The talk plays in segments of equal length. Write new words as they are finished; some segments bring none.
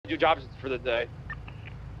do jobs for the day.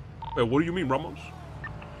 Wait, what do you mean, Ramos?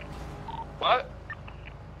 What?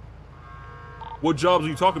 What jobs are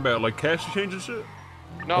you talking about? Like cash exchange and shit?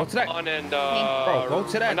 No, pawn and bro, go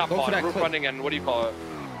to that. Not go pawn, to that roof clip. running and what do you call it?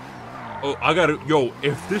 Oh, I gotta. Yo,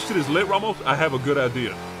 if this shit is lit, Ramos, I have a good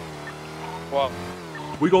idea. Well,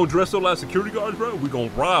 we gonna dress up like security guards, bro. We gonna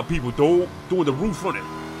rob people, doing the roof running.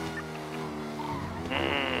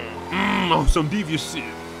 On some devious shit.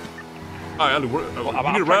 All right, Ellie, you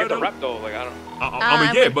need a ride? The rep though, like I don't. I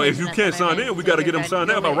mean, yeah, but if you can't sign in, we gotta get them signed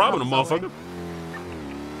in by robbing them, motherfucker.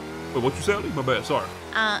 Wait, what you say, Ellie? My bad. Sorry.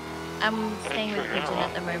 I'm staying with Pigeon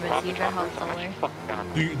at the moment, so you can help Solar.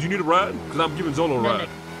 Do you need a ride? Because I'm giving Zolo a ride.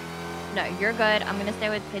 No, you're good. I'm gonna stay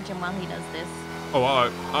with Pigeon while he does this. Oh, all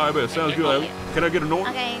right, man. Sounds good. Ellie. Can I get an order?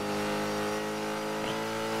 Okay.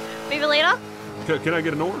 Maybe later? Can I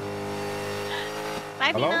get an order?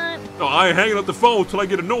 Bye, Hello? Peanut. No, I ain't hanging up the phone till I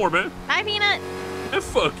get an order, man. Bye, Peanut. Man,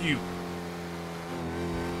 fuck you.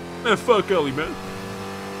 Man, fuck Ellie, man.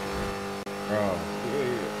 Bro,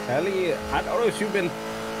 Ellie, I don't know if you've been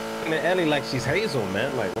looking at Ellie like she's Hazel,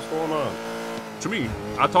 man. Like, what's going on? What you mean?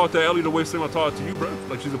 I talked to Ellie the way same I talked to you, bro.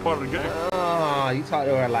 Like she's a part of the game. Oh, you talk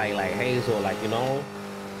to her like Hazel, like, you know?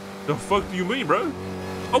 The fuck do you mean, bro?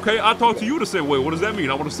 Okay, I talk to you the same way. What does that mean?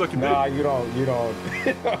 I want to suck your dick? Nah, you don't.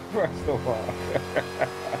 First of all.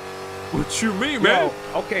 What you mean, man?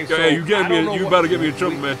 Yo, okay, so hey, you about to get me in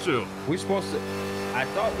trouble, man. Chill. We supposed to. I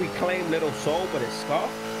thought we claimed Little Soul, but it's Scuff.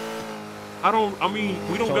 I mean,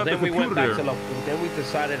 we don't got the computer there. Then we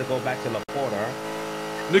decided to go back to La Porta.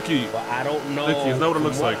 Nikki. But I don't know. Nikki, is that what it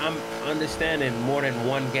looks like? I'm understanding more than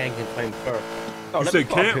one gang can claim Kirk. You said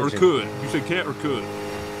can't or could? You said can't or could?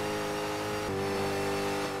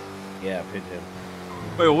 Yeah, Pigeon.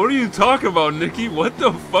 Wait, what are you talking about, Nikki? What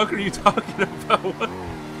the fuck are you talking about?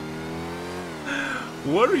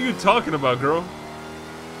 What are you talking about, girl?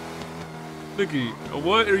 Nikki,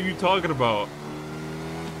 what are you talking about?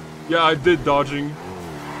 Yeah, I did dodging.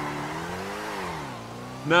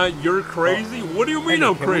 Nah, you're crazy? What do you mean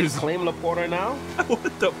I'm crazy? Can we claim La Porta now?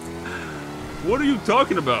 What are you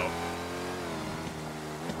talking about?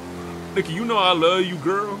 Nikki, you know I love you,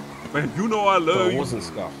 girl. Man, you know I love you. It wasn't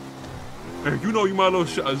Scuff. Man, you know you my little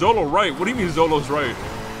Zolo right. What do you mean Zolo's right?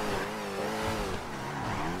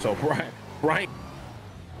 So, Brian.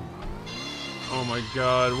 Oh my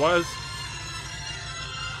god, why is...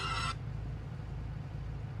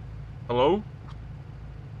 Hello?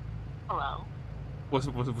 Hello? What's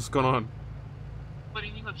going on? What do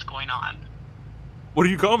you mean what's going on? What are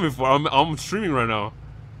you calling me for? I'm streaming right now.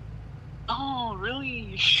 Oh, really?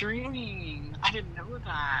 You're streaming? I didn't know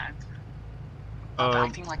that. Stop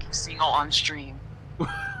acting like you're single on stream. What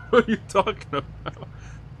are you talking about?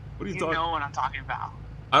 What are you talking? You know what I'm talking about.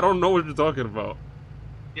 I don't know what you're talking about.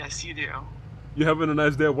 Yes, you do. You having a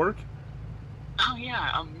nice day at work? Oh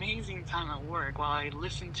yeah, amazing time at work while I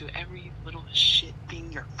listen to every little shit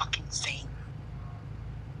thing you're fucking saying.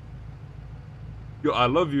 Yo, I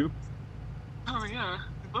love you. Oh yeah,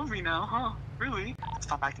 you love me now, huh? Really?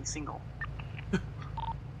 Stop acting single.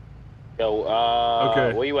 Yo,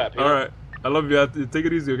 okay. Where you at, Peter? All right, I love you. Take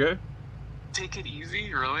it easy, okay? Take it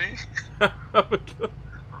easy, really?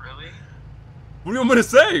 Really? What do you want me to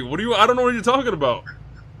say? I don't know what you're talking about.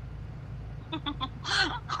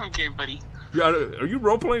 Okay, buddy. Yeah, are you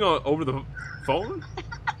role-playing over the phone?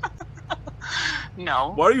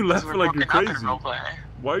 No. Why are you laughing like you're crazy? Roleplay.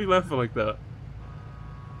 Why are you laughing like that?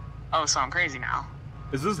 Oh, so I'm crazy now.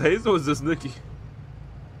 Is this Hazel or is this Nikki?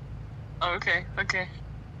 Oh, okay.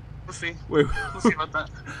 We'll see. Wait. We'll see about that.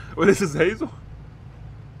 Wait, is this Hazel?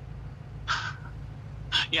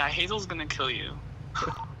 Yeah, Hazel's gonna kill you.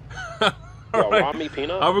 Yo, rob me,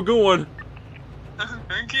 Peanut. Have a good one.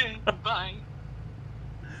 Okay, bye.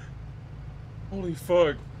 Holy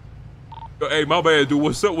fuck. Yo, hey, my bad, dude.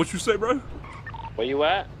 What's up? What you say, bro? Where you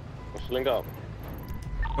at? Let's link up.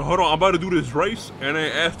 Hold on, I'm about to do this race, and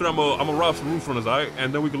then after I'm gonna rob some roof runners, alright?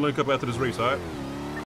 And then we can link up after this race, alright?